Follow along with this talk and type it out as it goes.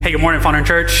Good morning, Fondren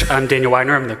Church. I'm Daniel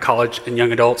Wagner. I'm the college and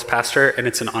young adults pastor, and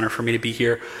it's an honor for me to be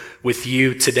here with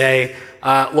you today.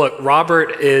 Look,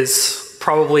 Robert is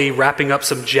probably wrapping up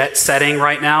some jet setting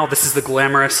right now. This is the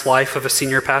glamorous life of a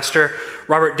senior pastor.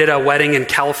 Robert did a wedding in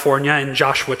California in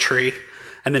Joshua Tree,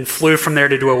 and then flew from there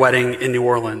to do a wedding in New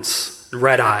Orleans,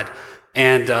 red-eyed.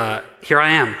 And here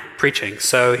I am preaching.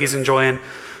 So he's enjoying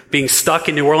being stuck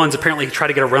in New Orleans. Apparently he tried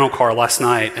to get a rental car last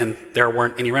night, and there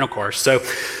weren't any rental cars. So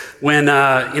when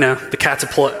the cat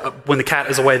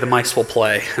is away, the mice will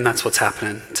play, and that's what's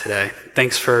happening today.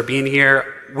 Thanks for being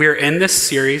here. We're in this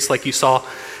series, like you saw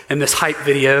in this hype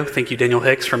video. Thank you, Daniel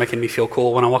Hicks, for making me feel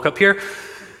cool when I walk up here.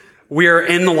 We're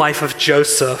in the life of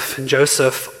Joseph, and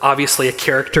Joseph, obviously a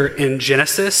character in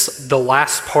Genesis. The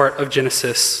last part of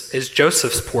Genesis is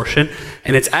Joseph's portion,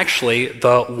 and it's actually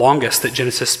the longest that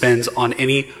Genesis spends on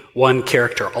any one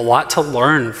character. A lot to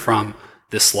learn from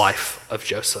this life of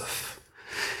Joseph.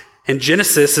 And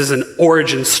Genesis is an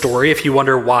origin story. If you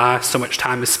wonder why so much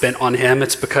time is spent on him,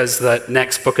 it's because the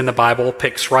next book in the Bible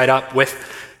picks right up with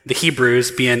the Hebrews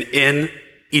being in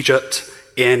Egypt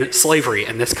in slavery.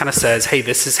 And this kind of says, hey,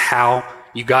 this is how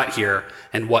you got here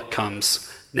and what comes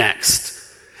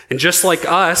next. And just like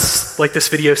us, like this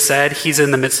video said, he's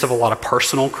in the midst of a lot of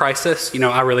personal crisis.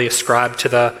 I really ascribe to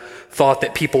the thought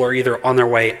that people are either on their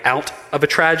way out of a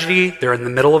tragedy, they're in the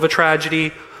middle of a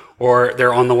tragedy, or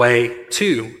they're on the way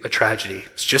to a tragedy.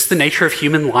 It's just the nature of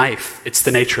human life. It's the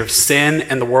nature of sin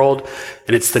and the world,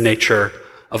 and it's the nature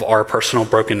of our personal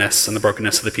brokenness and the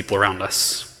brokenness of the people around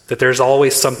us. That there's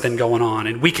always something going on.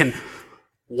 And we can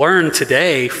learn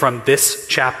today from this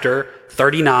chapter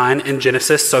 39 in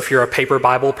Genesis. So if you're a paper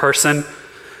Bible person,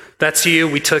 that's you.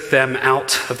 We took them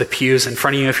out of the pews in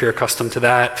front of you if you're accustomed to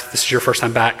that. This is your first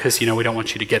time back because, we don't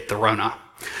want you to get the Rona.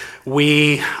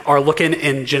 We are looking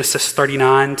in Genesis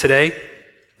 39 today.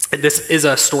 This is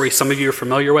a story some of you are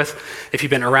familiar with if you've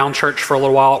been around church for a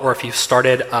little while, or if you've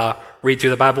started read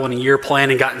through the Bible in a year plan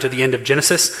and gotten to the end of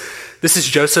Genesis. This is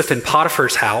Joseph in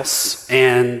Potiphar's house,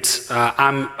 and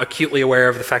I'm acutely aware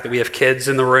of the fact that we have kids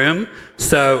in the room.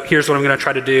 So here's what I'm going to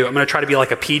try to do. I'm going to try to be like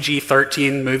a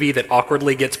PG-13 movie that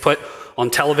awkwardly gets put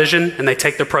on television, and they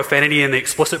take the profanity and the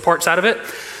explicit parts out of it.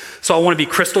 So I want to be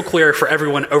crystal clear for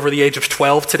everyone over the age of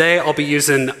 12 today. I'll be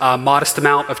using a modest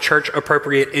amount of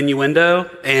church-appropriate innuendo,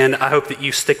 and I hope that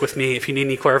you stick with me. If you need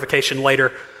any clarification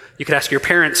later, you could ask your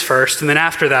parents first, and then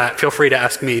after that, feel free to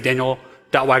ask me,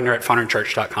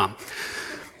 daniel.wagner@fondrenchurch.com.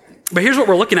 But here's what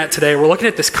we're looking at today. We're looking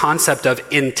at this concept of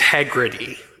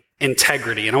integrity. And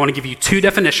I want to give you two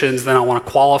definitions, then I want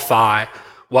to qualify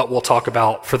what we'll talk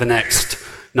about for the next,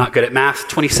 not good at math,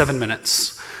 27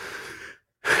 minutes.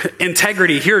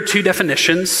 Integrity, here are two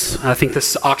definitions. I think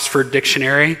this is Oxford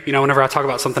Dictionary. Whenever I talk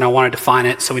about something, I want to define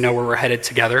it so we know where we're headed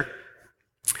together.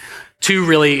 Two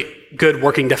really good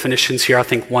working definitions here. I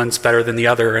think one's better than the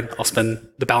other, and I'll spend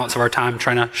the balance of our time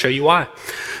trying to show you why.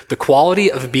 The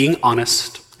quality of being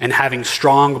honest and having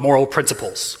strong moral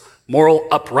principles, moral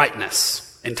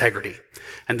uprightness, integrity.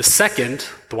 And the second,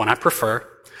 the one I prefer,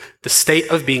 the state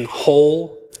of being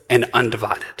whole and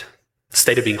undivided. The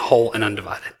state of being whole and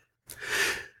undivided.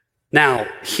 Now,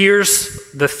 here's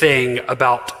the thing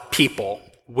about people.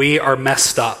 We are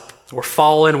messed up. We're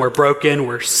fallen, we're broken,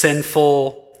 we're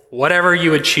sinful, whatever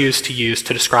you would choose to use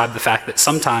to describe the fact that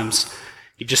sometimes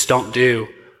you just don't do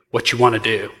what you want to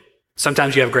do.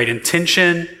 Sometimes you have great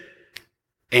intention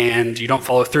and you don't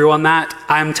follow through on that.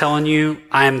 I'm telling you,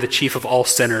 I am the chief of all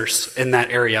sinners in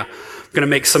that area. I'm going to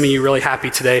make some of you really happy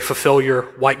today, fulfill your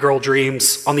white girl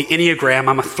dreams. On the Enneagram,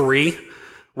 I'm a 3.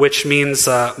 Which means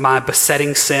my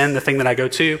besetting sin, the thing that I go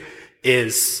to,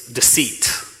 is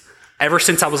deceit. Ever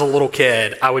since I was a little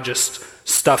kid, I would just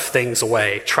stuff things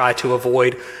away, try to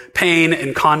avoid pain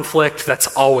and conflict. That's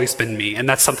always been me, and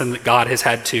that's something that God has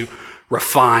had to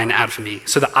refine out of me.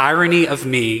 So the irony of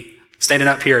me standing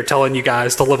up here telling you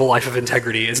guys to live a life of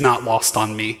integrity is not lost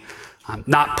on me. I'm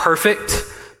not perfect,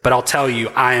 but I'll tell you,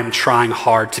 I am trying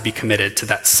hard to be committed to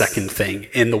that second thing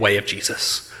in the way of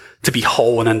Jesus, to be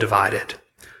whole and undivided.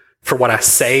 For what I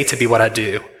say to be what I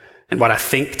do, and what I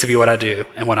think to be what I do,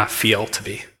 and what I feel to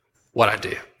be what I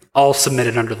do. All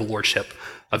submitted under the lordship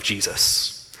of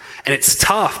Jesus. And it's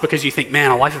tough because you think, man,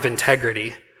 a life of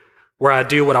integrity, where I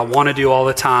do what I want to do all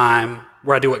the time,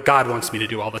 where I do what God wants me to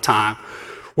do all the time,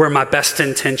 where my best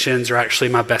intentions are actually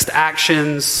my best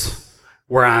actions,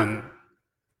 where I'm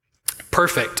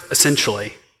perfect,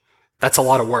 essentially. That's a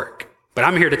lot of work. But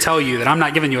I'm here to tell you that I'm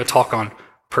not giving you a talk on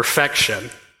perfection.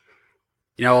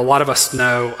 A lot of us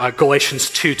know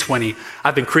Galatians 2:20.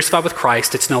 I've been crucified with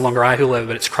Christ. It's no longer I who live,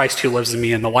 but it's Christ who lives in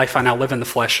me. And the life I now live in the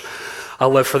flesh, I'll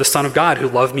live for the Son of God who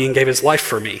loved me and gave his life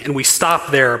for me. And we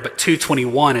stop there, but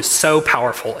 2:21 is so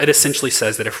powerful. It essentially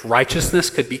says that if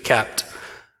righteousness could be kept,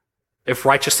 if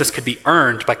righteousness could be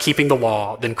earned by keeping the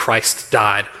law, then Christ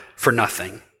died for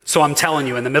nothing. So I'm telling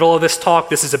you, in the middle of this talk,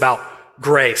 this is about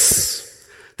grace.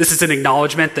 This is an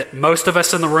acknowledgement that most of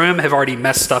us in the room have already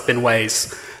messed up in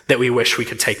ways that we wish we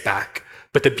could take back.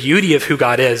 But the beauty of who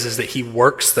God is that he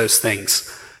works those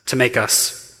things to make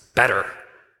us better.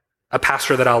 A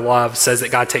pastor that I love says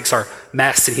that God takes our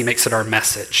mess and he makes it our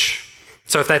message.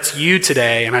 So if that's you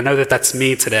today, and I know that that's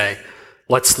me today,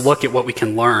 let's look at what we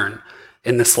can learn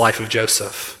in this life of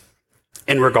Joseph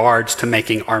in regards to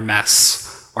making our mess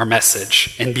our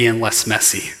message and being less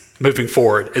messy moving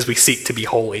forward as we seek to be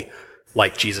holy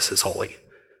like Jesus is holy.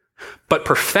 But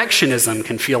perfectionism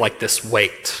can feel like this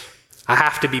weight. I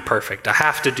have to be perfect. I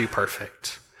have to do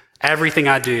perfect. Everything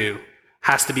I do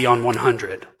has to be on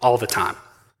 100 all the time.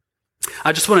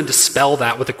 I just want to dispel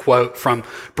that with a quote from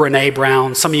Brené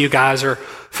Brown. Some of you guys are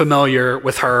familiar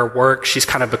with her work. She's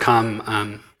kind of become,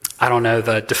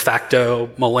 the de facto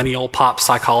millennial pop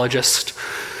psychologist.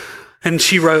 And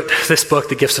she wrote this book,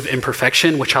 The Gifts of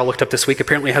Imperfection, which I looked up this week.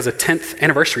 Apparently has a 10th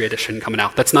anniversary edition coming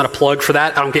out. That's not a plug for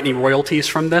that. I don't get any royalties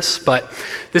from this, but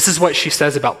this is what she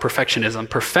says about perfectionism.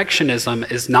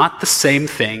 Perfectionism is not the same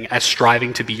thing as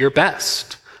striving to be your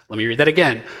best. Let me read that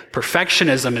again.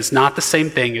 Perfectionism is not the same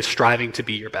thing as striving to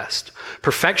be your best.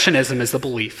 Perfectionism is the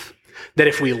belief that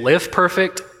if we live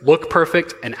perfect, look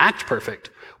perfect, and act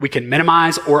perfect, we can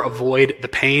minimize or avoid the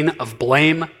pain of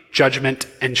blame, judgment,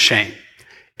 and shame.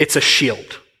 It's a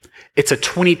shield. It's a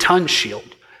 20-ton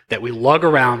shield that we lug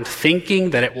around thinking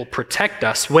that it will protect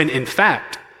us when in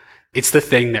fact, it's the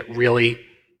thing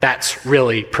that's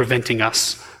really preventing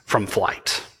us from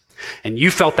flight. And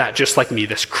you felt that just like me,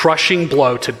 this crushing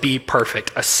blow to be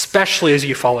perfect, especially as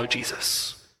you follow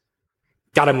Jesus.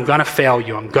 God, I'm going to fail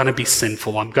you. I'm going to be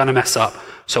sinful. I'm going to mess up.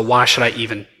 So why should I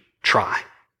even try?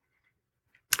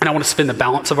 And I want to spend the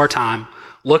balance of our time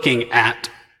looking at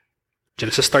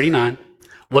Genesis 39,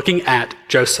 looking at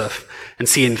Joseph and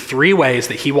seeing 3 ways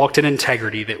that he walked in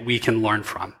integrity that we can learn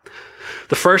from.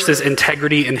 The first is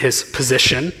integrity in his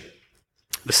position.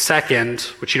 The second,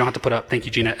 which you don't have to put up, thank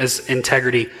you, Gina, is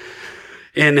integrity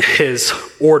in his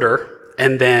order.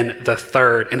 And then the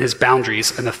third, in his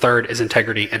boundaries. And the third is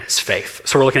integrity in his faith.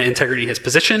 So we're looking at integrity in his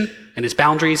position, in his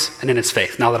boundaries, and in his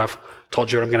faith. Now that I've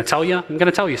told you what I'm going to tell you, I'm going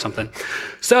to tell you something.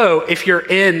 So if you're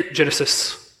in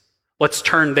Genesis, let's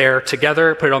turn there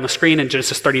together, put it on the screen in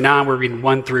Genesis 39, we're reading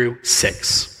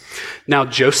 1-6. Now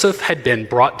Joseph had been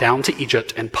brought down to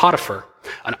Egypt, and Potiphar,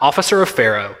 an officer of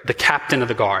Pharaoh, the captain of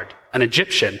the guard, an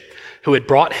Egyptian who had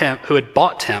bought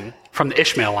him from the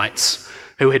Ishmaelites,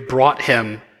 who had brought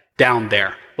him down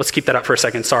there. Let's keep that up for a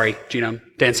second. Sorry, Gina, I'm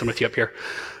dancing with you up here.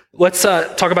 Let's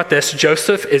talk about this.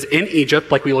 Joseph is in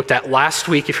Egypt, like we looked at last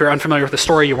week. If you're unfamiliar with the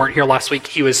story, you weren't here last week.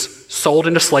 He was sold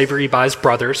into slavery by his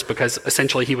brothers because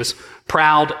essentially he was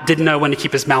proud, didn't know when to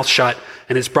keep his mouth shut,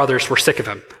 and his brothers were sick of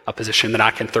him, a position that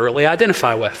I can thoroughly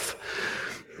identify with.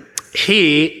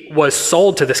 He was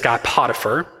sold to this guy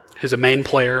Potiphar, who's a main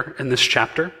player in this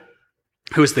chapter,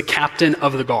 who is the captain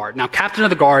of the guard. Now, captain of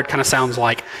the guard kind of sounds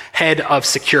like head of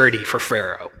security for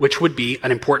Pharaoh, which would be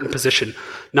an important position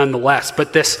nonetheless.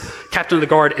 But this captain of the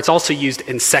guard, it's also used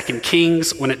in 2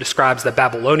 Kings when it describes the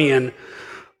Babylonian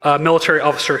military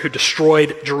officer who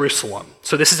destroyed Jerusalem.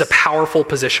 So this is a powerful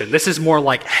position. This is more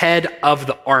like head of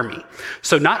the army.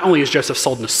 So not only is Joseph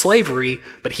sold into slavery,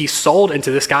 but he's sold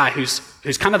into this guy who's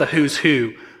kind of the who's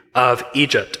who of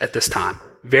Egypt at this time.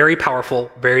 Very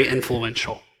powerful, very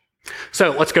influential. So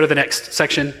let's go to the next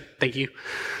section. Thank you.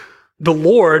 The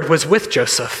Lord was with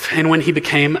Joseph, and when he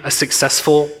became a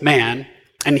successful man,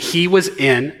 and he was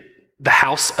in the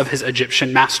house of his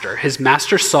Egyptian master, his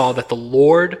master saw that the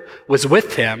Lord was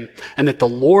with him, and that the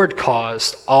Lord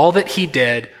caused all that he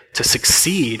did to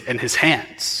succeed in his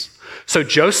hands. So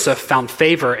Joseph found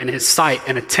favor in his sight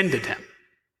and attended him.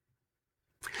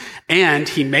 And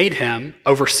he made him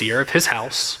overseer of his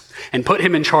house and put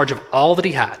him in charge of all that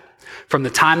he had. From the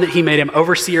time that he made him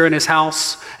overseer in his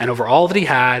house and over all that he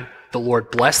had, the Lord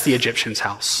blessed the Egyptian's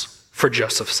house for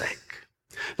Joseph's sake.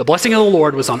 The blessing of the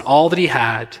Lord was on all that he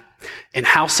had in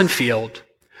house and field,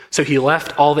 so he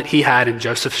left all that he had in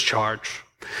Joseph's charge.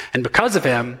 And because of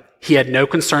him, he had no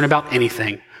concern about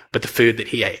anything but the food that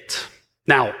he ate.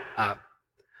 Now,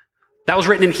 that was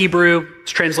written in Hebrew.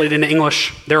 It's translated into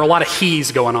English. There are a lot of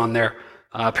he's going on there.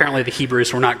 Apparently the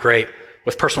Hebrews were not great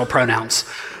with personal pronouns.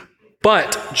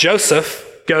 But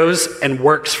Joseph goes and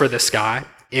works for this guy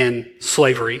in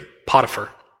slavery, Potiphar.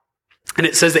 And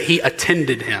it says that he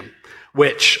attended him,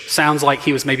 which sounds like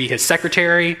he was maybe his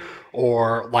secretary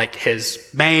or like his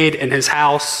maid in his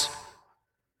house.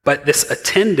 But this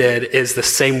attended is the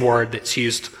same word that's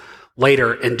used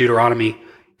later in Deuteronomy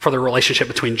for the relationship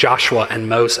between Joshua and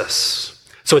Moses.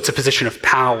 So it's a position of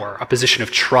power, a position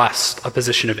of trust, a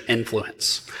position of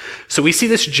influence. So we see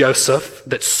this Joseph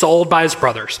that's sold by his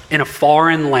brothers in a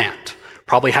foreign land,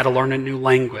 probably had to learn a new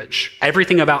language.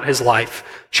 Everything about his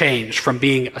life changed from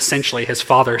being essentially his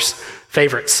father's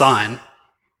favorite son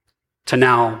to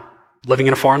now living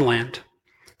in a foreign land,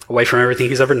 away from everything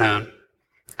he's ever known,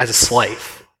 as a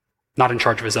slave, not in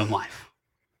charge of his own life.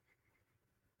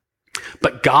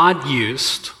 But God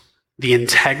used the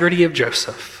integrity of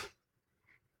Joseph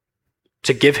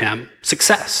to give him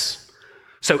success.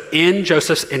 So in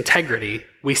Joseph's integrity,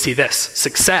 we see this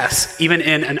success, even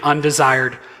in an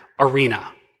undesired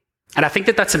arena. And I think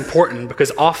that that's important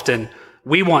because often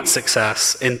we want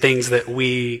success in things that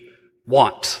we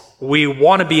want. We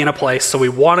want to be in a place, so we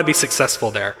want to be successful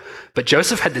there. But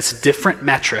Joseph had this different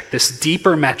metric, this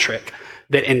deeper metric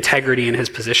that integrity in his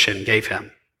position gave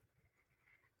him.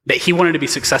 That he wanted to be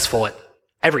successful at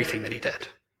everything that he did,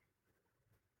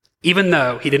 even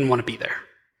though he didn't want to be there.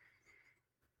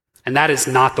 And that is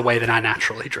not the way that I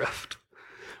naturally drift.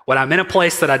 When I'm in a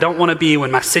place that I don't want to be,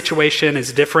 when my situation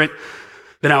is different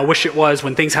than I wish it was,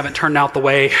 when things haven't turned out the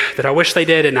way that I wish they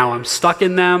did, and now I'm stuck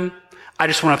in them, I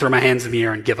just want to throw my hands in the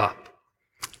air and give up.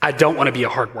 I don't want to be a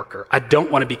hard worker. I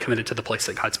don't want to be committed to the place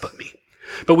that God's put me.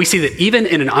 But we see that even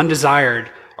in an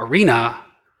undesired arena,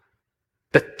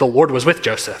 that the Lord was with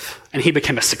Joseph, and he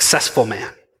became a successful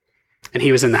man, and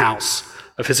he was in the house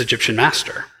of his Egyptian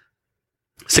master.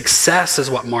 Success is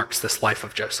what marks this life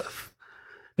of Joseph.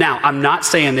 Now, I'm not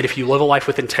saying that if you live a life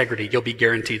with integrity, you'll be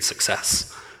guaranteed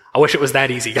success. I wish it was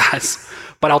that easy, guys.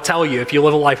 But I'll tell you, if you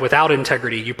live a life without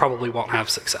integrity, you probably won't have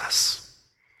success.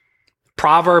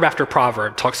 Proverb after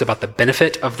proverb talks about the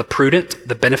benefit of the prudent,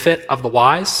 the benefit of the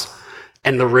wise,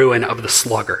 and the ruin of the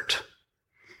sluggard.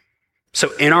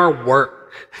 So in our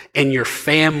work, in your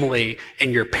family,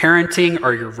 in your parenting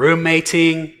or your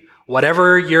roommating,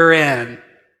 whatever you're in,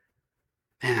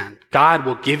 man, God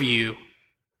will give you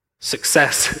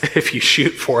success if you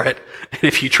shoot for it and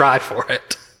if you try for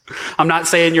it. I'm not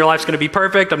saying your life's going to be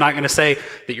perfect. I'm not going to say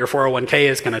that your 401k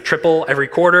is going to triple every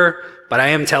quarter, but I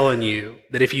am telling you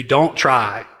that if you don't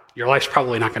try, your life's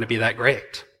probably not going to be that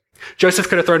great. Joseph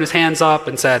could have thrown his hands up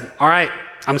and said, all right,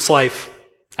 I'm a slave.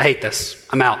 I hate this.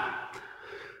 I'm out.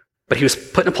 But he was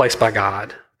put in a place by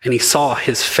God, and he saw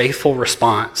his faithful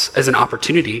response as an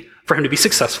opportunity for him to be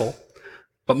successful,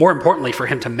 but more importantly, for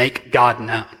him to make God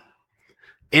known.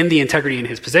 In the integrity in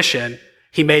his position,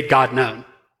 he made God known.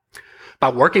 By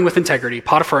working with integrity,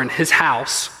 Potiphar and his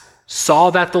house saw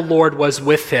that the Lord was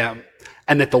with him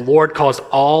and that the Lord caused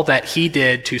all that he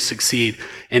did to succeed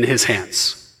in his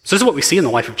hands. So this is what we see in the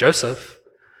life of Joseph,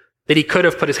 that he could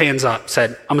have put his hands up,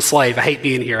 said, I'm a slave, I hate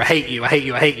being here, I hate you, I hate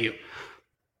you, I hate you.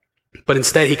 But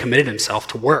instead he committed himself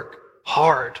to work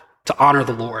hard to honor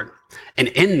the Lord. And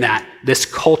in that, this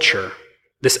culture,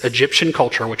 this Egyptian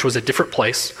culture, which was a different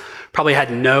place, probably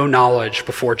had no knowledge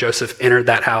before Joseph entered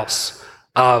that house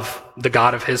of the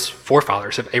God of his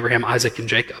forefathers, of Abraham, Isaac, and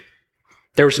Jacob.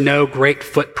 There was no great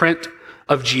footprint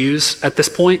of Jews at this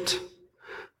point.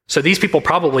 So these people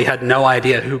probably had no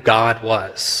idea who God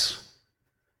was.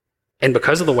 And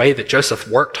because of the way that Joseph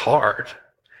worked hard,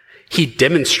 he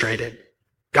demonstrated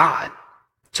God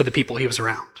to the people he was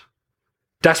around.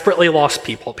 Desperately lost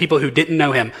people, people who didn't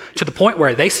know him, to the point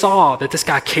where they saw that this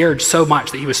guy cared so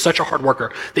much, that he was such a hard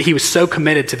worker, that he was so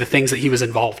committed to the things that he was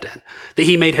involved in, that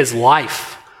he made his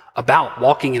life about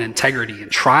walking in integrity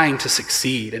and trying to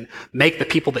succeed and make the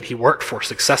people that he worked for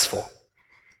successful.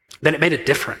 Then it made a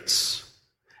difference.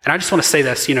 And I just want to say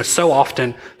this, so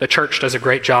often the church does a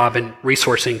great job in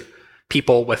resourcing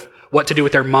people with what to do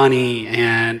with their money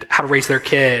and how to raise their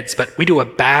kids, but we do a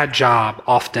bad job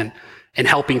often in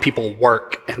helping people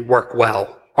work and work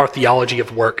well. Our theology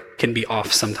of work can be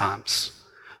off sometimes.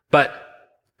 But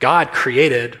God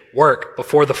created work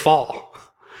before the fall.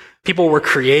 People were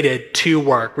created to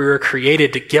work. We were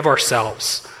created to give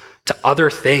ourselves to other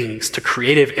things, to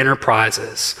creative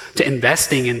enterprises, to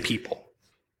investing in people.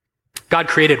 God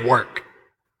created work.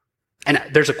 And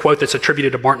there's a quote that's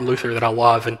attributed to Martin Luther that I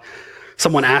love, and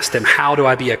someone asked him, how do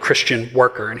I be a Christian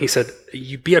worker? And he said,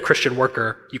 you can be a Christian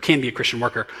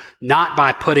worker, not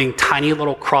by putting tiny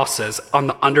little crosses on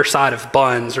the underside of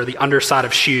buns or the underside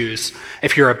of shoes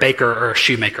if you're a baker or a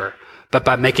shoemaker, but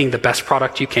by making the best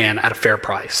product you can at a fair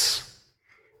price.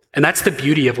 And that's the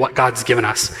beauty of what God's given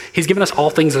us. He's given us all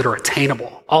things that are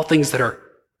attainable, all things that are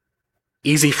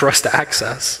easy for us to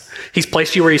access. He's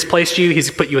placed you where he's placed you.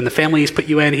 He's put you in the family he's put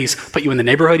you in. He's put you in the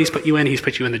neighborhood he's put you in. He's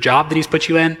put you in the job that he's put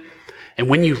you in. And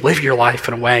when you live your life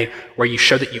in a way where you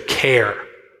show that you care,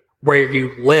 where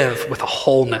you live with a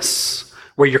wholeness,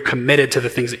 where you're committed to the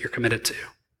things that you're committed to,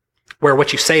 where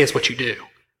what you say is what you do,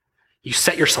 you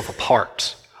set yourself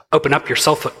apart, open up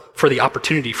yourself for the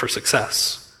opportunity for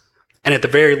success. And at the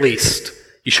very least,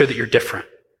 you show that you're different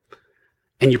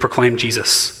and you proclaim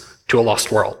Jesus to a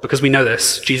lost world. Because we know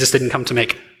this, Jesus didn't come to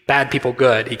make bad people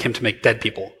good, he came to make dead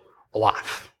people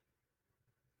alive.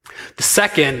 The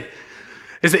second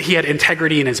is that he had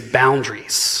integrity in his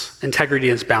boundaries. Integrity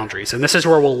in his boundaries. And this is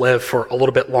where we'll live for a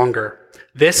little bit longer.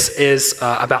 This is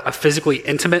about a physically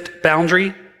intimate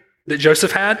boundary that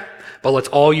Joseph had, but let's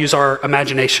all use our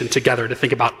imagination together to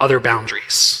think about other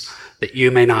boundaries that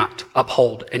you may not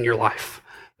uphold in your life.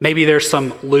 Maybe there's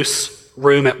some loose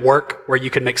room at work where you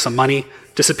can make some money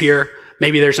disappear.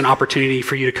 Maybe there's an opportunity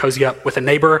for you to cozy up with a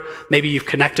neighbor. Maybe you've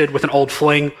connected with an old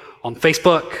fling on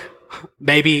Facebook.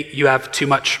 Maybe you have too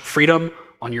much freedom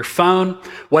on your phone.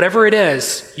 Whatever it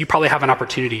is, you probably have an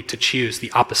opportunity to choose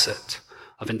the opposite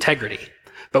of integrity.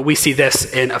 But we see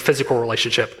this in a physical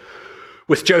relationship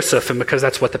with Joseph, and because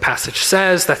that's what the passage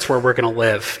says, that's where we're going to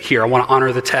live here. I want to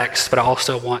honor the text, but I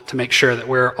also want to make sure that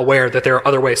we're aware that there are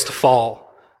other ways to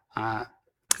fall,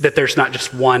 that there's not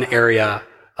just one area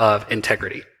of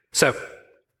integrity. So,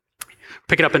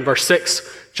 pick it up in verse 6.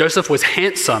 Joseph was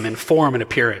handsome in form and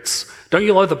appearance. Don't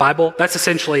you love the Bible? That's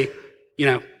essentially,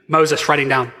 Moses writing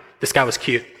down, this guy was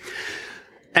cute.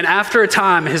 And after a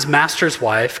time, his master's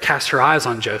wife cast her eyes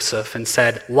on Joseph and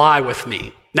said, "Lie with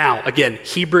me." Now, again,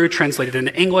 Hebrew translated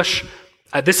into English.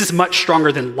 This is much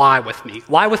stronger than lie with me.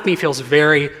 Lie with me feels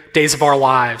very Days of Our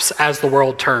Lives, As the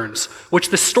World Turns, which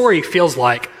the story feels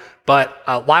like, but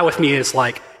lie with me is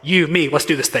like, you, me, let's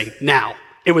do this thing now.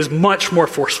 It was much more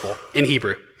forceful in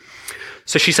Hebrew.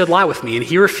 So she said, "Lie with me." And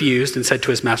he refused and said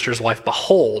to his master's wife,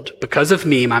 "Behold, because of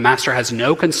me, my master has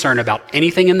no concern about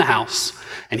anything in the house,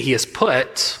 and he has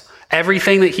put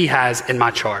everything that he has in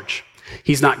my charge.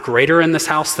 He's not greater in this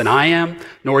house than I am,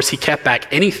 nor has he kept back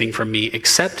anything from me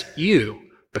except you,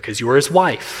 because you are his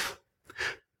wife.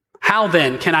 How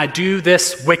then can I do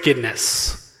this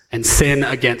wickedness and sin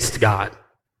against God?"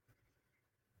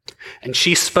 And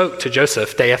she spoke to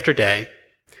Joseph day after day.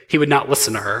 He would not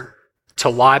listen to her, to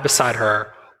lie beside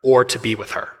her, or to be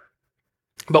with her.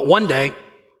 But one day,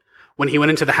 when he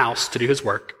went into the house to do his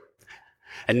work,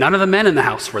 and none of the men in the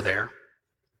house were there,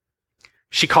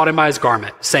 she caught him by his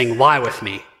garment, saying, "Lie with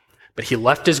me." But he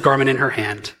left his garment in her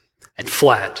hand and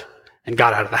fled and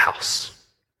got out of the house.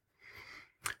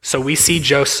 So we see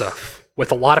Joseph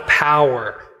with a lot of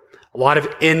power, a lot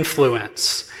of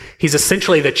influence. He's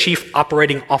essentially the chief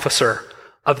operating officer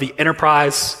of the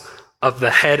enterprise of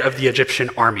the head of the Egyptian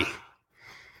army.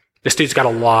 This dude's got a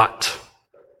lot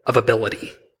of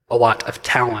ability, a lot of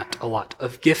talent, a lot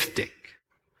of gifting.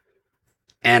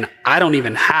 And I don't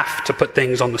even have to put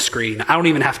things on the screen. I don't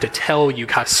even have to tell you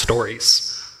guys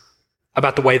stories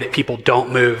about the way that people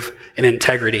don't move in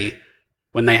integrity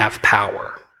when they have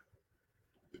power.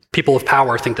 People of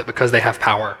power think that because they have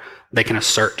power, they can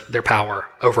assert their power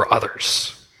over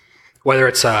others. Whether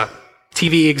it's a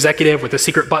TV executive with a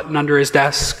secret button under his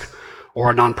desk, or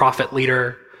a nonprofit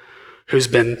leader who's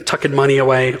been tucking money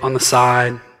away on the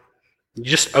side. You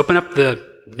just open up the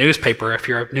newspaper. If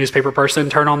you're a newspaper person,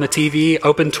 turn on the TV,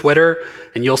 open Twitter,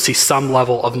 and you'll see some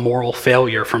level of moral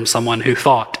failure from someone who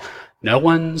thought, no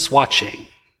one's watching,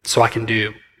 so I can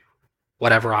do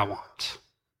whatever I want.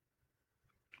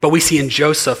 But we see in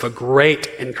Joseph a great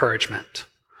encouragement,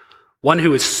 one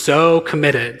who is so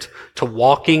committed to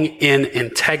walking in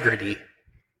integrity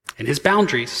in his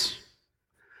boundaries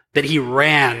that he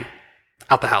ran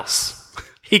out the house.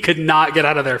 He could not get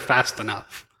out of there fast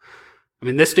enough. I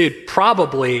mean, this dude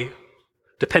probably,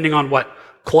 depending on what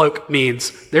cloak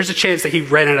means, there's a chance that he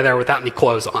ran out of there without any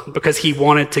clothes on because he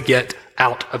wanted to get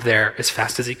out of there as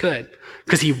fast as he could,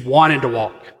 because he wanted to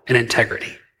walk in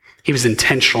integrity. He was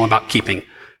intentional about keeping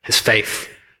his faith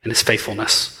and his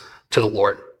faithfulness to the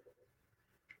Lord.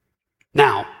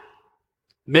 Now,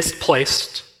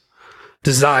 misplaced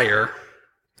desire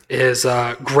is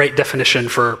a great definition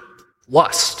for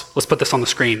lust. Let's put this on the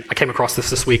screen. I came across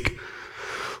this week.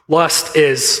 Lust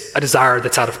is a desire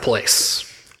that's out of place.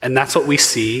 And that's what we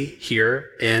see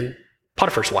here in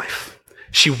Potiphar's wife.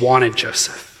 She wanted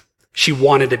Joseph. She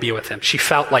wanted to be with him. She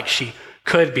felt like she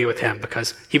could be with him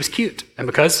because he was cute and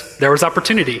because there was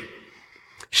opportunity.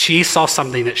 She saw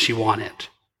something that she wanted,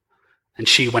 and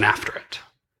she went after it.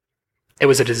 It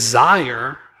was a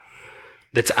desire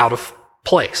that's out of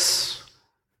place.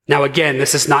 Now, again,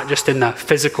 this is not just in the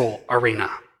physical arena.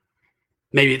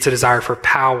 Maybe it's a desire for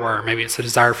power. Maybe it's a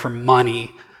desire for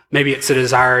money. Maybe it's a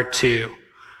desire to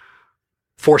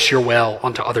force your will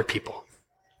onto other people.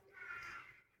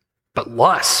 but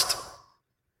lust,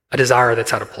 a desire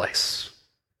that's out of place.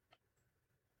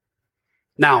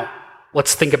 Now,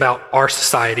 let's think about our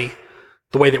society,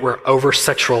 the way that we're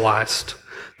over-sexualized,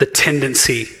 the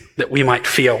tendency that we might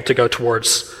feel to go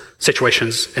towards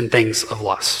situations and things of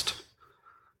lust.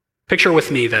 Picture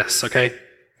with me this, okay?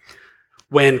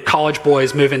 When college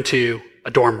boys move into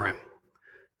a dorm room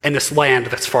in this land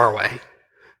that's far away,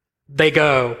 they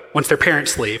go, once their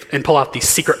parents leave, and pull out these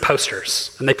secret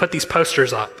posters, and they put these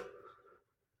posters up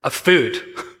of food.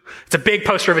 It's a big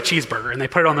poster of a cheeseburger, and they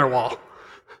put it on their wall.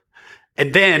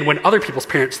 And then when other people's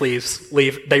parents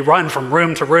leave, they run from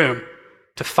room to room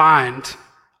to find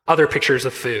other pictures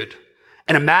of food.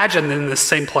 And imagine in this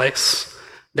same place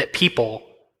that people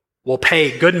will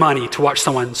pay good money to watch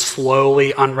someone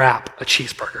slowly unwrap a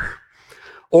cheeseburger,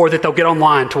 or that they'll get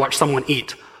online to watch someone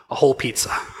eat a whole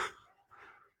pizza.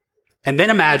 And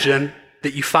then imagine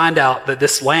that you find out that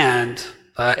this land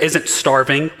isn't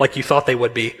starving like you thought they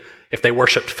would be if they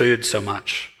worshiped food so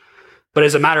much. But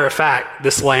as a matter of fact,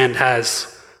 this land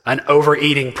has an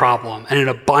overeating problem and an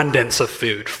abundance of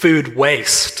food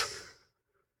waste.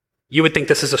 You would think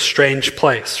this is a strange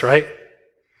place, right?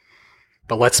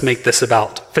 But let's make this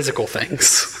about physical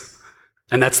things.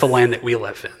 And that's the land that we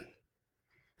live in.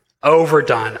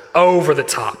 Overdone, over the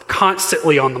top,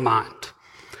 constantly on the mind.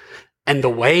 And the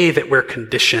way that we're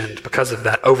conditioned because of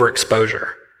that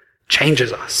overexposure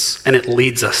changes us, and it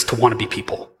leads us to want to be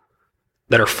people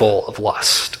that are full of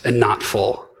lust and not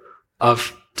full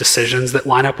of decisions that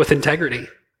line up with integrity.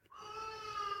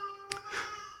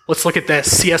 Let's look at this.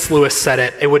 C.S. Lewis said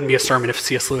it. It wouldn't be a sermon if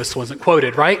C.S. Lewis wasn't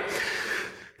quoted, right?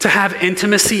 To have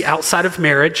intimacy outside of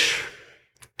marriage,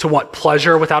 to want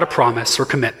pleasure without a promise or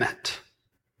commitment,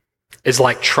 is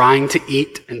like trying to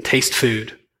eat and taste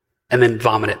food and then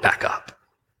vomit it back up.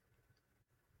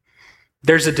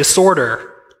 There's a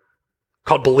disorder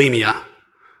called bulimia,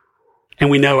 and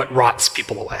we know it rots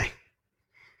people away.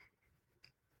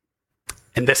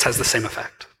 And this has the same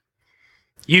effect.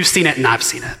 You've seen it and I've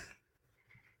seen it.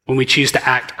 When we choose to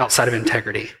act outside of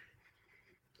integrity,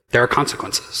 there are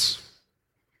consequences.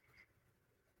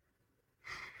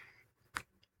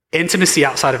 Intimacy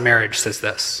outside of marriage says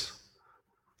this: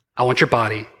 I want your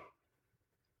body,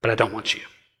 but I don't want you.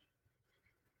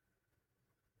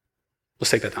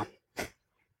 Let's take that down.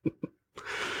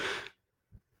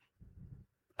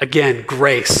 Again,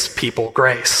 grace, people,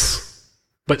 grace.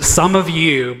 But some of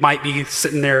you might be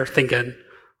sitting there thinking,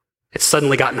 it's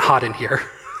suddenly gotten hot in here.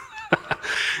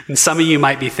 And some of you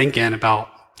might be thinking about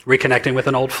reconnecting with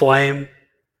an old flame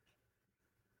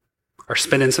or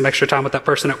spending some extra time with that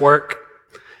person at work,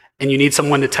 and you need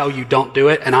someone to tell you don't do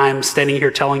it, and I'm standing here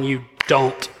telling you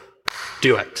don't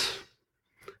do it.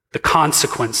 The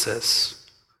consequences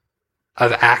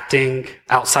of acting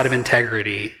outside of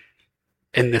integrity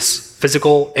in this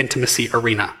physical intimacy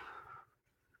arena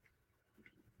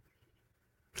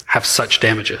have such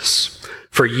damages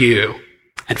for you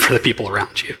and for the people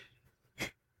around you.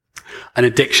 An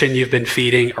addiction you've been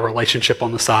feeding, a relationship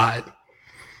on the side.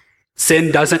 Sin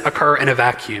doesn't occur in a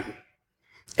vacuum.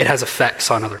 It has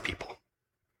effects on other people.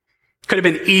 Could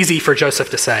have been easy for Joseph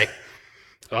to say,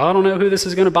 oh, I don't know who this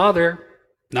is going to bother.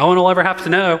 No one will ever have to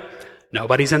know.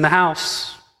 Nobody's in the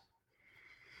house.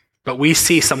 But we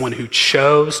see someone who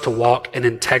chose to walk in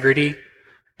integrity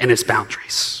and his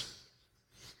boundaries.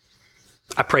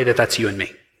 I pray that that's you and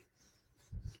me.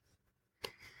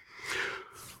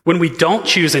 When we don't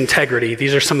choose integrity,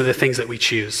 these are some of the things that we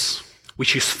choose. We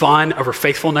choose fun over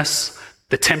faithfulness,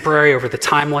 the temporary over the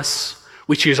timeless.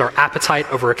 We choose our appetite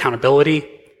over accountability.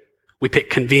 We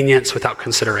pick convenience without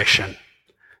consideration.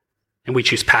 And we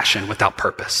choose passion without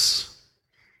purpose.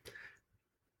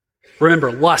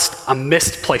 Remember, lust, a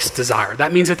misplaced desire.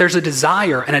 That means that there's a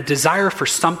desire and a desire for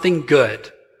something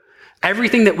good.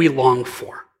 Everything that we long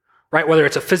for, right? Whether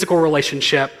it's a physical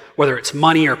relationship, whether it's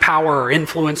money or power or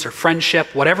influence or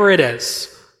friendship, whatever it is,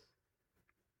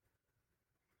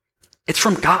 it's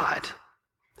from God.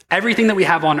 Everything that we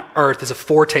have on earth is a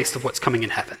foretaste of what's coming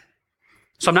in heaven.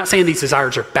 So I'm not saying these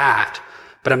desires are bad,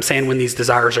 but I'm saying when these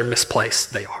desires are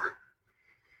misplaced, they are.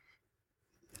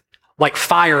 Like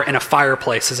fire in a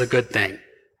fireplace is a good thing,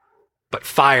 but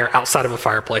fire outside of a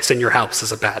fireplace in your house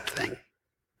is a bad thing.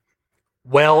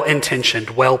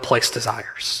 Well-intentioned, well-placed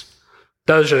desires.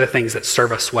 Those are the things that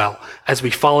serve us well as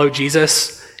we follow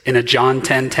Jesus in a John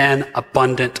 10:10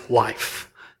 abundant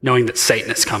life, knowing that Satan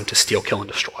has come to steal, kill,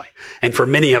 and destroy. And for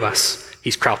many of us,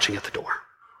 he's crouching at the door.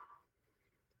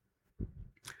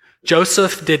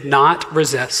 Joseph did not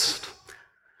resist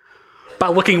by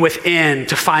looking within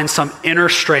to find some inner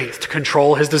strength to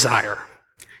control his desire.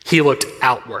 He looked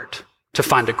outward to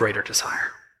find a greater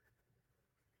desire.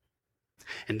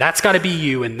 And that's got to be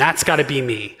you, and that's got to be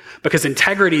me. Because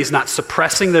integrity is not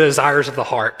suppressing the desires of the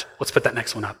heart. Let's put that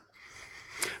next one up.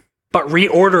 But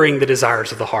reordering the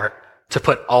desires of the heart to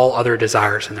put all other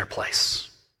desires in their place.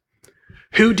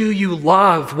 Who do you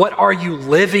love? What are you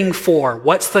living for?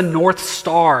 What's the North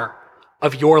Star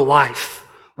of your life?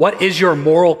 What is your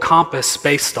moral compass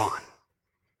based on?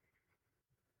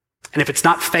 And if it's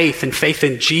not faith and faith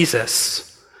in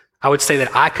Jesus, I would say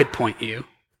that I could point you,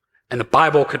 and the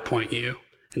Bible could point you,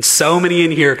 and so many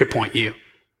in here could point you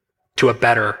to a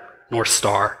better North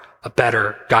Star, a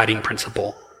better guiding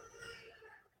principle,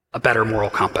 a better moral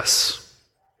compass.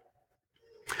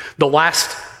 The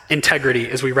last integrity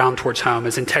as we round towards home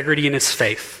is integrity in his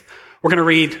faith. We're going to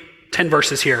read 10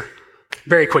 verses here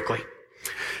very quickly.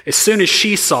 As soon as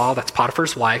she saw, that's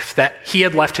Potiphar's wife, that he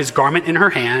had left his garment in her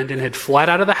hand and had fled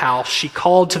out of the house, she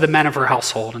called to the men of her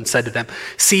household and said to them,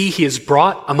 "See, he has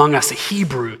brought among us a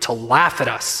Hebrew to laugh at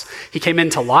us. He came in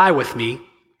to lie with me."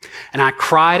 And I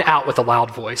cried out with a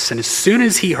loud voice. And as soon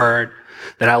as he heard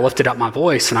that I lifted up my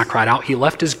voice and I cried out, he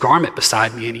left his garment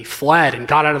beside me and he fled and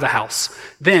got out of the house.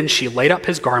 Then she laid up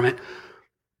his garment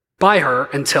by her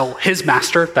until his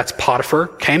master, that's Potiphar,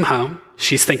 came home.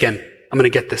 She's thinking, I'm going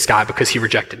to get this guy because he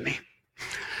rejected me.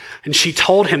 And she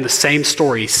told him the same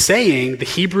story, saying, "The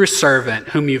Hebrew servant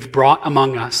whom you've brought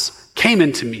among us came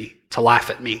into me to laugh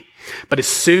at me. But as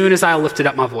soon as I lifted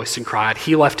up my voice and cried,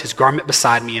 he left his garment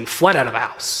beside me and fled out of the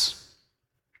house."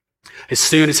 As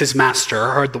soon as his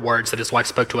master heard the words that his wife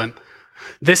spoke to him,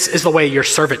 "This is the way your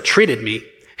servant treated me,"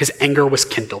 his anger was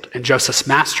kindled. And Joseph's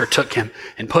master took him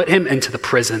and put him into the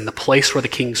prison, the place where the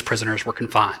king's prisoners were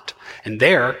confined. And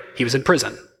there he was in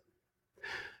prison.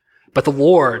 But the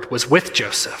Lord was with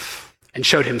Joseph and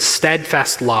showed him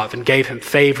steadfast love and gave him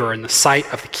favor in the sight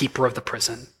of the keeper of the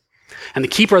prison. And the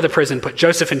keeper of the prison put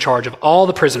Joseph in charge of all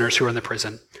the prisoners who were in the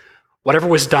prison. Whatever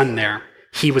was done there,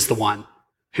 he was the one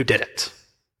who did it.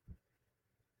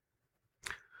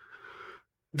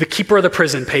 The keeper of the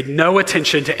prison paid no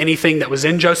attention to anything that was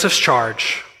in Joseph's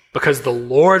charge because the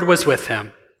Lord was with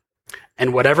him.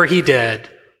 And whatever he did,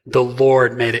 the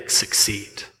Lord made it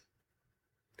succeed.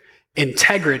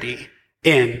 Integrity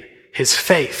in his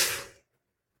faith.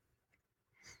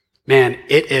 Man,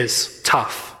 it is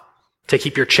tough to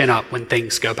keep your chin up when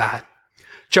things go bad.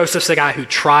 Joseph's a guy who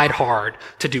tried hard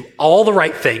to do all the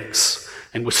right things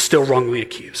and was still wrongly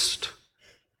accused.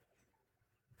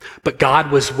 But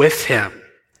God was with him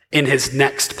in his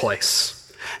next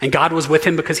place. And God was with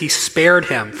him because he spared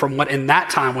him from what in that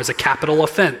time was a capital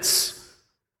offense.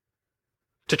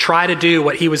 To try to do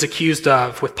what he was accused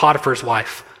of with Potiphar's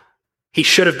wife, he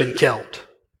should have been killed.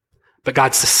 But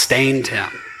God sustained him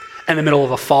in the middle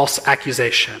of a false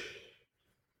accusation.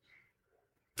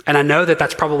 And I know that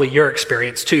that's probably your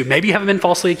experience too. Maybe you haven't been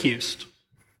falsely accused,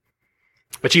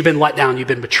 but you've been let down, you've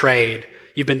been betrayed,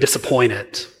 you've been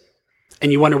disappointed,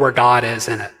 and you wonder where God is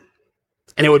in it.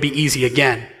 And it would be easy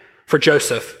again for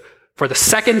Joseph, for the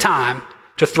second time,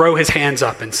 to throw his hands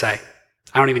up and say,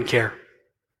 "I don't even care.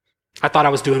 I thought I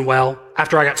was doing well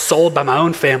after I got sold by my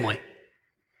own family.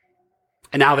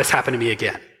 And now this happened to me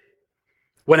again.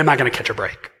 When am I going to catch a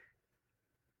break?"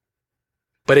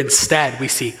 But instead, we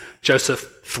see Joseph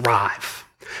thrive,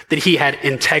 that he had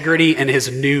integrity in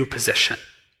his new position,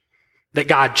 that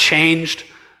God changed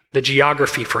the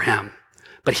geography for him,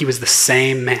 but he was the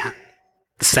same man,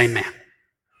 the same man.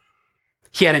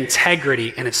 He had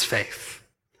integrity in his faith.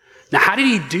 Now, how did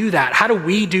he do that? How do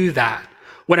we do that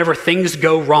whenever things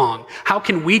go wrong? How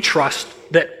can we trust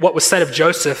that what was said of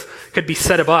Joseph could be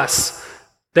said of us?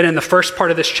 That in the first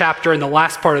part of this chapter and the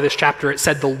last part of this chapter, it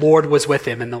said the Lord was with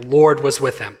him and the Lord was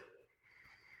with him.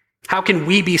 How can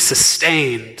we be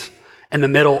sustained in the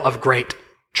middle of great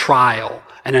trial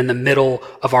and in the middle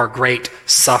of our great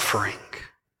suffering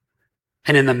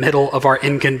and in the middle of our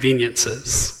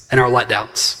inconveniences and our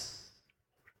letdowns?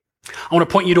 I want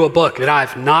to point you to a book that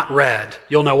I've not read.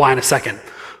 You'll know why in a second.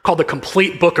 Called The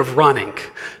Complete Book of Running.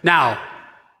 Now,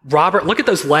 Robert, look at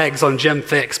those legs on Jim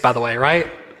Fixx, by the way,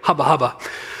 right? Hubba hubba.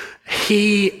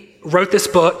 He wrote this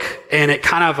book and it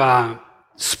kind of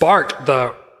sparked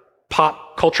the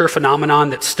pop culture phenomenon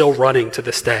that's still running to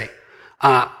this day.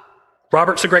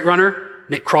 Robert's a great runner.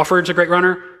 Nick Crawford's a great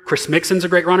runner. Chris Mixon's a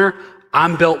great runner.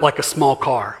 I'm built like a small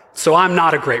car, so I'm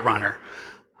not a great runner.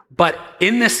 But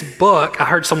in this book, I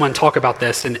heard someone talk about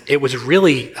this, and it was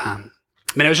really, it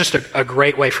was just a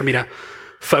great way for me to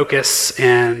focus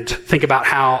and think about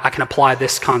how I can apply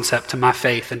this concept to my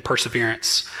faith and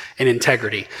perseverance and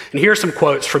integrity. And here are some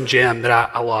quotes from Jim that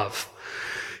I love.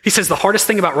 He says, "The hardest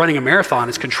thing about running a marathon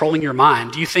is controlling your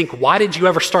mind. Do you think, why did you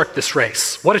ever start this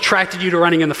race? What attracted you to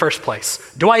running in the first place?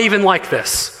 Do I even like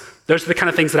this? Those are the kind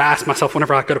of things that I ask myself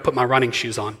whenever I go to put my running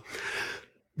shoes on.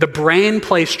 The brain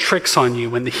plays tricks on you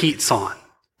when the heat's on.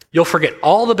 You'll forget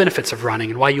all the benefits of running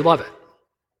and why you love it.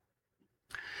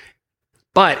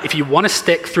 But if you want to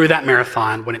stick through that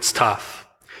marathon when it's tough,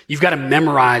 you've got to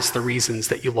memorize the reasons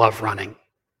that you love running.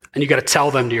 And you've got to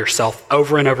tell them to yourself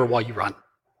over and over while you run.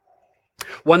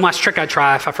 One last trick I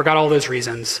try, if I forgot all those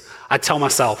reasons, I tell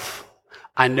myself,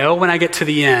 I know when I get to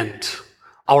the end,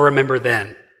 I'll remember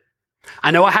then.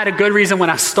 I know I had a good reason when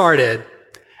I started,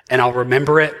 and I'll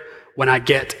remember it when I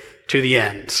get to the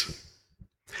end.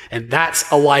 And that's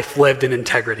a life lived in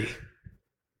integrity.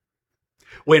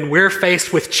 When we're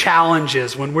faced with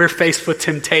challenges, when we're faced with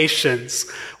temptations,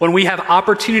 when we have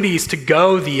opportunities to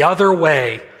go the other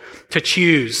way, to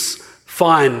choose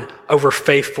fun over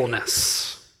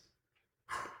faithfulness,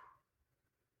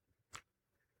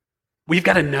 we've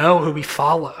got to know who we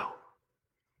follow.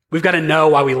 We've got to know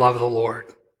why we love the Lord.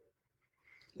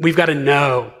 We've got to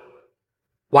know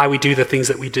why we do the things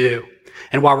that we do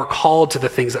and why we're called to the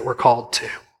things that we're called to.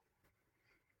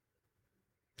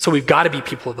 So we've got to be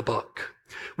people of the book.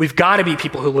 We've got to be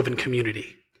people who live in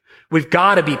community. We've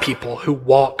got to be people who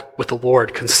walk with the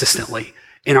Lord consistently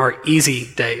in our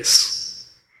easy days,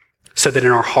 so that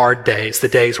in our hard days, the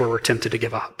days where we're tempted to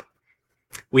give up,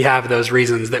 we have those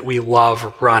reasons that we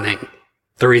love running,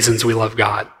 the reasons we love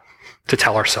God, to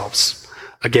tell ourselves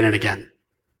again and again.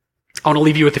 I want to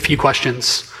leave you with a few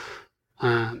questions.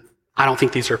 I don't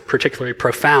think these are particularly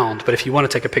profound, but if you want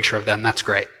to take a picture of them, that's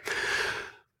great.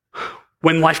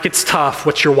 When life gets tough,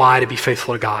 what's your why to be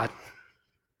faithful to God?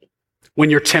 When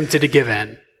you're tempted to give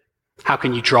in, how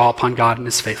can you draw upon God and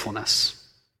his faithfulness?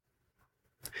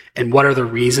 And what are the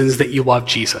reasons that you love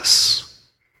Jesus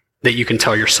that you can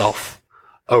tell yourself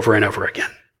over and over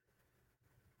again?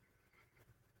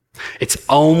 It's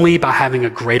only by having a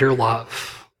greater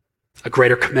love, a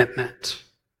greater commitment,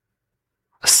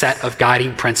 a set of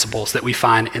guiding principles that we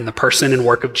find in the person and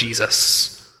work of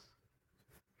Jesus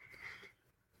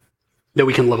that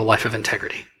we can live a life of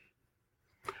integrity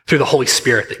through the Holy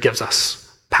Spirit that gives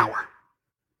us power.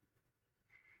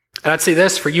 And I'd say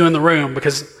this for you in the room,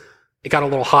 because it got a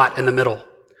little hot in the middle.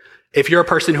 If you're a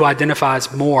person who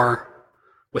identifies more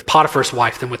with Potiphar's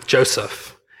wife than with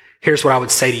Joseph, here's what I would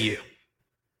say to you.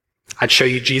 I'd show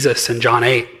you Jesus in John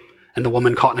 8 and the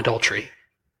woman caught in adultery.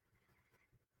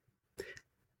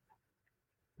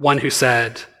 One who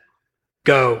said,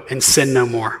 go and sin no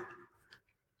more.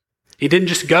 He didn't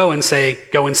just go and say,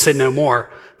 go and sin no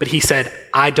more, but he said,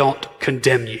 I don't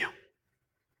condemn you.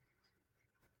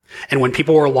 And when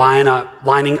people were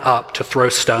lining up to throw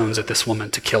stones at this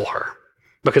woman to kill her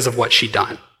because of what she'd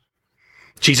done,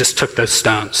 Jesus took those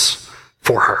stones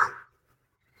for her.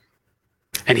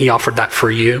 And he offered that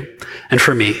for you and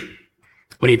for me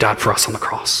when he died for us on the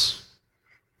cross.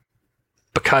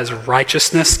 Because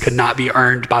righteousness could not be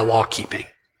earned by law keeping,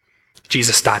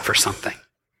 Jesus died for something,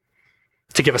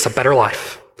 to give us a better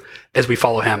life as we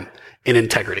follow him in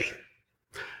integrity.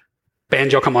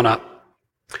 Band, y'all come on up.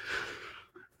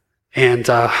 And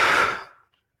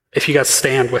if you guys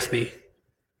stand with me,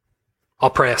 I'll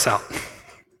pray us out.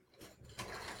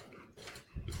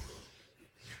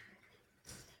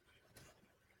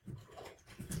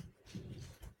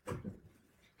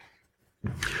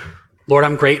 Lord,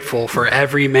 I'm grateful for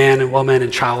every man and woman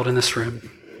and child in this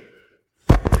room.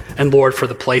 And Lord, for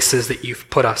the places that you've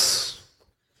put us.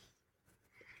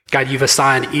 God, you've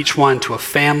assigned each one to a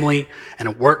family and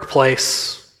a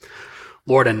workplace.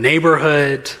 Lord, a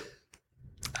neighborhood.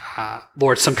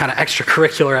 Lord, some kind of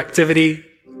extracurricular activity.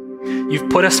 You've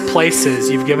put us places.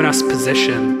 You've given us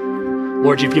position.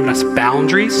 Lord, you've given us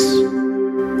boundaries.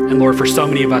 And Lord, for so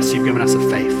many of us, you've given us a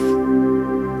faith.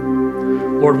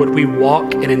 Lord, would we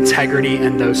walk in integrity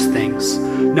in those things,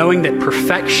 knowing that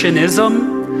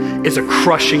perfectionism is a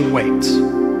crushing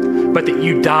weight, but that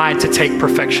you died to take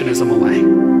perfectionism away.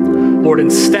 Lord,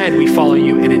 instead, we follow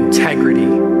you in integrity.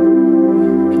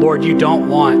 Lord, you don't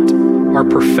want our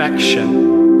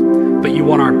perfection, but you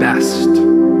want our best.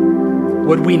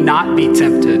 Would we not be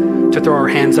tempted to throw our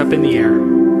hands up in the air,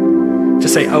 to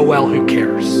say, oh, well, who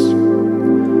cares?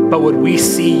 But would we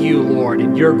see you, Lord,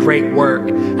 in your great work,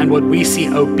 and would we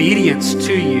see obedience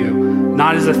to you,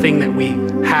 not as a thing that we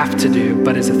have to do,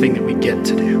 but as a thing that we get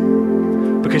to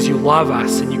do? Because you love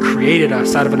us and you created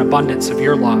us out of an abundance of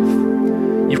your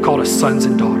love. You've called us sons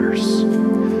and daughters.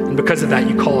 And because of that,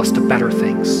 you call us to better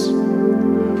things.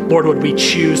 Lord, would we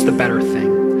choose the better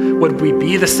thing? Would we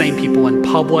be the same people in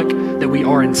public that we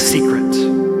are in secret?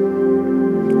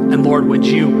 And Lord, would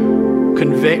you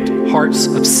convict hearts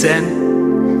of sin?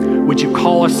 Would you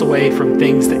call us away from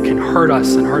things that can hurt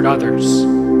us and hurt others?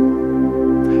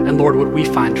 And Lord, would we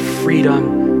find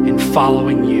freedom in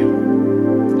following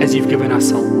you, as you've given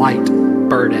us a light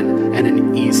burden and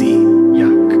an easy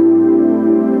yoke.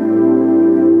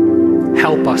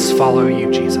 Help us follow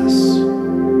you, Jesus.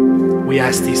 We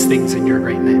ask these things in your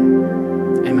great name.